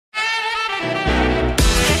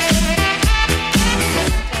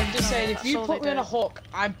if you put me on a hook,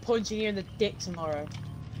 I'm punching you in the dick tomorrow.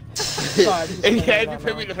 Sorry, yeah, you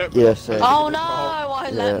put me in the hook. Yes. Oh no, I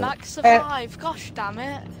let Max survive. Gosh damn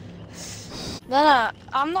it. No,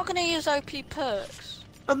 I'm not gonna use OP perks.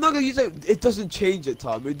 I'm not gonna use it. It doesn't change it,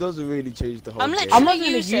 Tom. It doesn't really change the whole I'm game. literally I'm not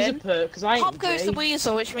gonna using use a perk because I ain't Pop goes the gay.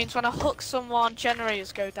 weasel, which means when I hook someone,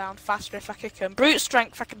 generators go down faster if I kick them. Brute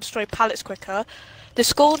strength, I can destroy pallets quicker.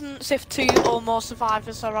 Discordance, if 2 or more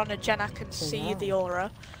survivors are on a gen, I can see the aura.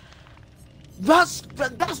 That's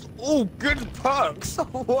all good perks.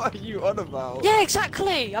 What are you on about? Yeah,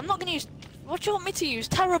 exactly. I'm not gonna use. What do you want me to use?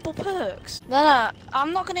 Terrible perks. No,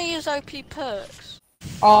 I'm not gonna use OP perks.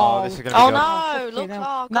 Oh, this is gonna be good. No! Look,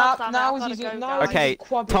 oh, God damn it, I've gotta go, guys. Okay,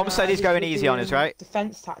 Tom said he's going easy on us, right?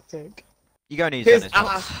 Defense tactic. You going easy on us,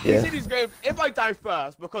 Tom? He said he's going. If I die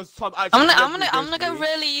first, because Tom. I'm gonna go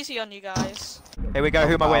really easy on you guys. Here we go.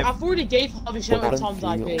 Who am I with? I've already gave Harvey show on Tom's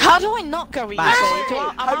IP. How do I not go easy? Max.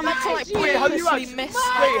 Am I meant to like purposely miss?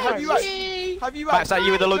 Have you? Max, that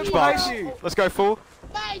you with the lunchbox? Let's go full.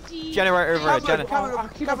 Generator over here. Cameron,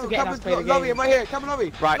 lobby, am I here? Cameron,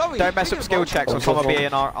 lobby. Right, don't mess up skill checks or Tom will be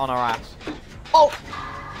on our ass. Oh!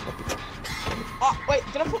 Wait,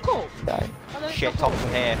 did I fuck up? Shit, Tom's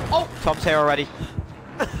here. Oh! Tom's here already.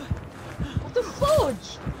 What the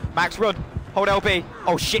fudge? Max, run. Hold LB.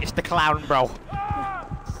 Oh shit, it's the clown, bro.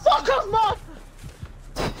 Fuck off, man!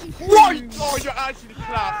 What? Oh, you're actually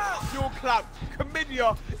clapped. You're clapped.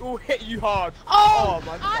 Chlamydia will hit you hard. Oh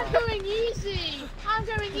my God. I'm going easy. I'm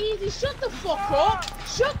going easy. Shut the fuck up.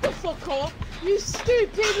 Shut the fuck up. You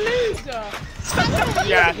stupid loser.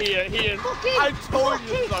 Yeah, he is. I told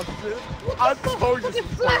you something. I told you something.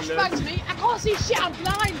 Flashbangs me. I can't see shit. I'm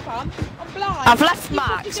blind, fam. I'm blind. I've left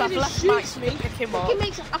Max. I've left Max to pick him up.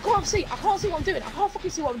 I can't see. I can't see what I'm doing. I can't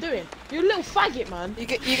fucking see what I'm doing. You're a little faggot, man. You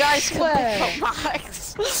guys can pick up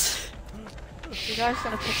Max. You guys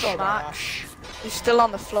gonna pick up Max? He's still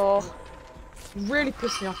on the floor. Really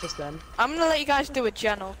pissed me off this then. I'm gonna let you guys do a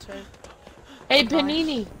gen or two. Hey,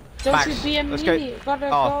 Panini. Don't Max, you be a let's meanie. go.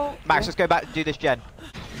 Go. Max, let's go back and do this gen.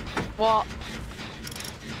 What?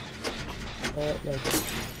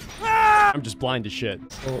 I'm just blind as shit.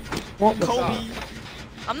 What was Kobe. that?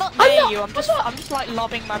 I'm not near you. I'm just like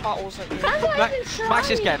lobbing my bottles at you. I'm not even trying. Max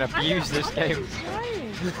is getting abused this game.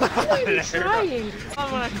 I'm not even trying. I'm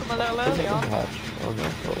gonna come a little earlier.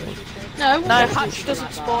 No, No, hatch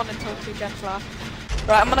doesn't spawn until 2 gens left.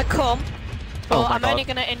 Right, I'm gonna come. But I'm only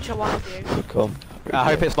gonna injure one of you. Come. I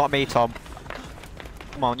hope it's not me, Tom.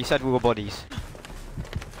 Come on, you said we were buddies.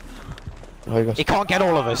 He can't get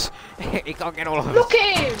all of us. He can't get all of us. Look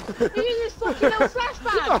at him! He uses fucking little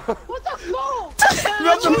flashbang! What the fuck?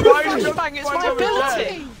 Flashbang, it's my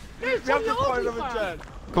ability!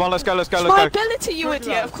 Come on, let's go, let's go, It's let's my go. ability, you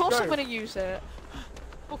idiot! Of course I'm gonna use it.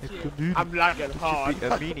 I'm lagging hard.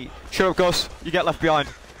 Shut up, Gus. You get left behind.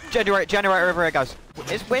 Generator over here, guys.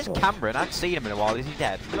 Where's Cameron? I haven't seen him in a while. Is he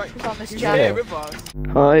dead? He's on this He's gen. here with us.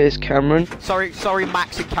 Hi, it's Cameron. Sorry,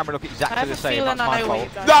 Max and Cameron look I exactly have the a same. feeling That's I my know where you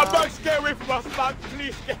fault. guys No, are. Max, get away from us, man.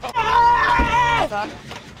 Please get away. Oh,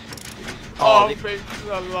 Oh, this is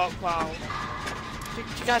a lot, pal. Did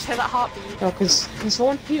you guys hear that heartbeat? No, can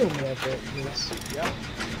someone heal me a bit, please? Yeah.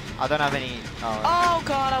 I don't have any. Oh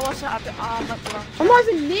god, I wasn't at the arm at the wrong. I'm not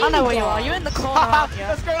even near I know where you guys. are. You're in the corner, aren't you?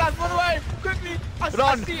 Let's go, lads. Run away. Quickly. I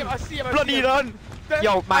see him. I see him. Bloody run!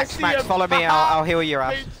 Yo, Max, follow me. I'll heal your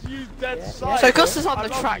ass. So Gus is on the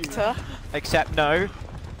tractor. Except no.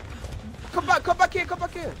 Come back here.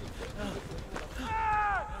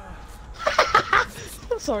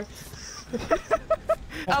 I'm sorry.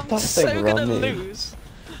 I'm so gonna lose.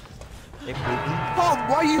 Tom,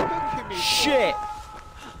 why are you hooking me? Shit!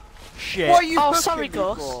 Why are you Oh, hooking sorry, me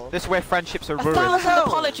Gus. for? This is where friendships are 1,000 ruined.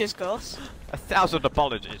 apologies, Gus. 1,000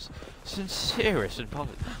 apologies. Sincerest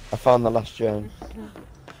apologies. I found the last gem.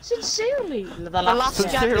 Sincerely. The last gen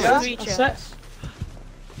Sincerely. is 3 gens.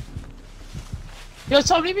 Yo,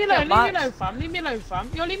 Tom, leave me alone. Yeah, Leave me alone, fam. Leave me alone, fam.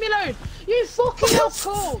 Yo, leave me alone. You fucking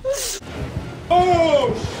asshole.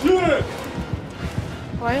 Oh shit!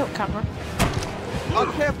 Why up, Cameron?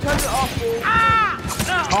 Okay, I've turned it off.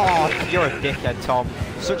 Oh, you're a dickhead, Tom.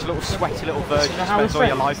 Such a little sweaty little virgin who spends all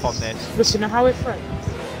your life on this. Listen to how we're friends.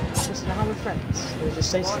 Listen to how we're friends. Just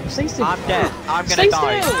stay still. Stay still. I'm dead. I'm gonna Stay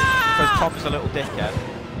die. still. Because Tom's a little dickhead.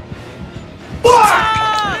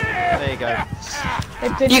 There you go.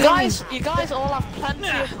 You guys all have plenty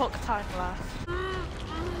of hook time left.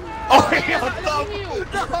 Oh, yeah, No!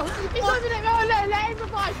 It's not even let him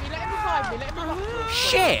revive me. Let him revive me.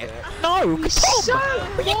 Shit! No! Tom! So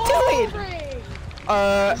What are you doing? boring.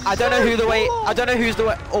 I don't know who the way. I don't know who's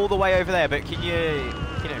all the way over there, but can you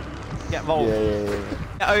know? Get involved. Yeah.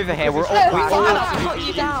 Get over here. We're all. I'll put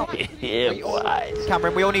you down. Yeah, boy.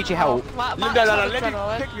 Cameron, we all need your help. No, let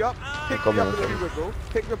me pick you up. Pick me up and let me wiggle.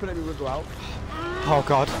 Pick me up and let me wiggle out. Oh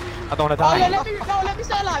God, I don't want to Oh, die. let me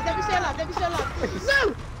stay alive. Let me stay alive. Let me stay alive.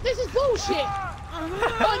 No, this is bullshit.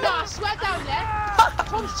 Oh no, I swear down there.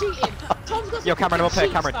 Tom's cheating. Tom's got. Yo, Cameron, I'm up here.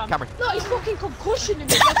 cheats, Cameron, fam. Cameron. No, he's fucking concussioning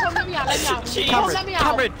me. Tom, let me out. Let me out. Tom, let me out.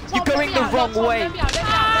 Cameron, you're Tom, going let me the out. wrong Tom, way. Let me out. Let me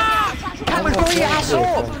out. Cameron, go your ass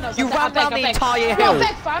off. You ran round the entire hill.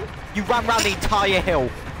 You ran round the entire hill.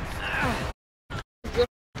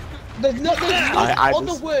 There's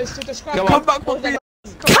other words to describe. Come back for me.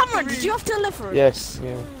 Cameron, did you have delivery? Yes,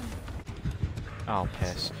 yeah. Oh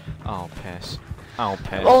piss. Oh piss. Oh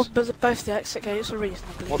piss. Well, both the exit gates are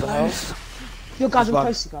reasonably What the close. hell? Your guys are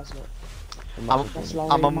close, you guys. Look.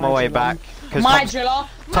 I'm on my way back. Because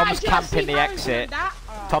Tom's camping the exit.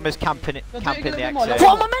 Tom is camping the exit. What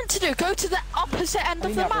am I meant to do? Go to the opposite end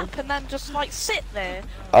of the map and then just like sit there?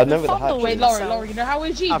 I know where the hatch Fondle is. Wait, Laurie, you know how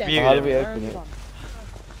we G I've then? muted How do him. we open it?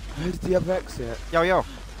 Where's the other exit? Yo.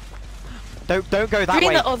 Don't go that Green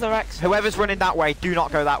way. the other exit. Whoever's running that way, do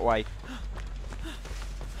not go that way.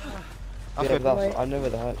 Yeah, I know where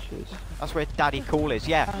the hatch is. That's where Daddy Cool is.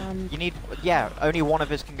 Yeah. You need. Yeah. Only one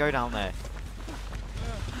of us can go down there.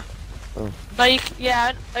 No,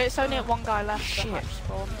 yeah, it's only one guy left. Shit.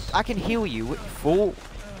 I can heal you, fool.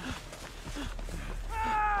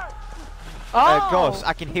 Oh. Goss,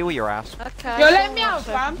 I can heal your ass. Okay. Yo, let me out,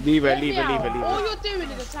 fam. Leave Let it, me leave it, out. leave it, leave All it. you're doing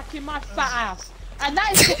is attacking my fat ass. And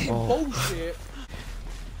that is fucking bullshit.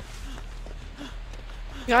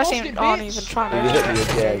 You guys Bastard aren't bitch. even trying You're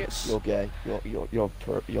to. gay. You're gay.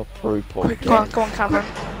 You're pro point. Go on, Cameron.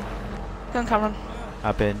 Go on, Cameron.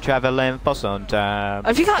 I've been traveling for some time.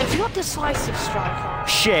 Have you got decisive strike on?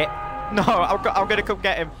 Shit! No, I'm gonna come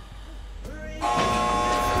get him.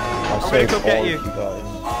 I'm gonna come get you. Guys.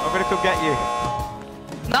 I'm gonna come get you.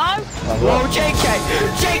 No! Whoa,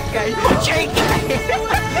 JK!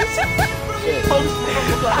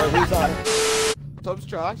 Who's that? Tom's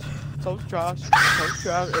trash. Tom's trash. Tom's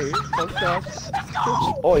trash. Tom's trash.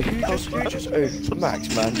 Oi, you just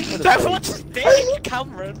Max, man. What's this,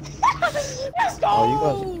 Cameron? Let's go!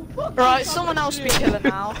 Oh, Right, someone else be killer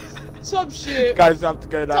now. Some shit. Guys have to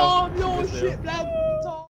go now. Tom, your shit, man.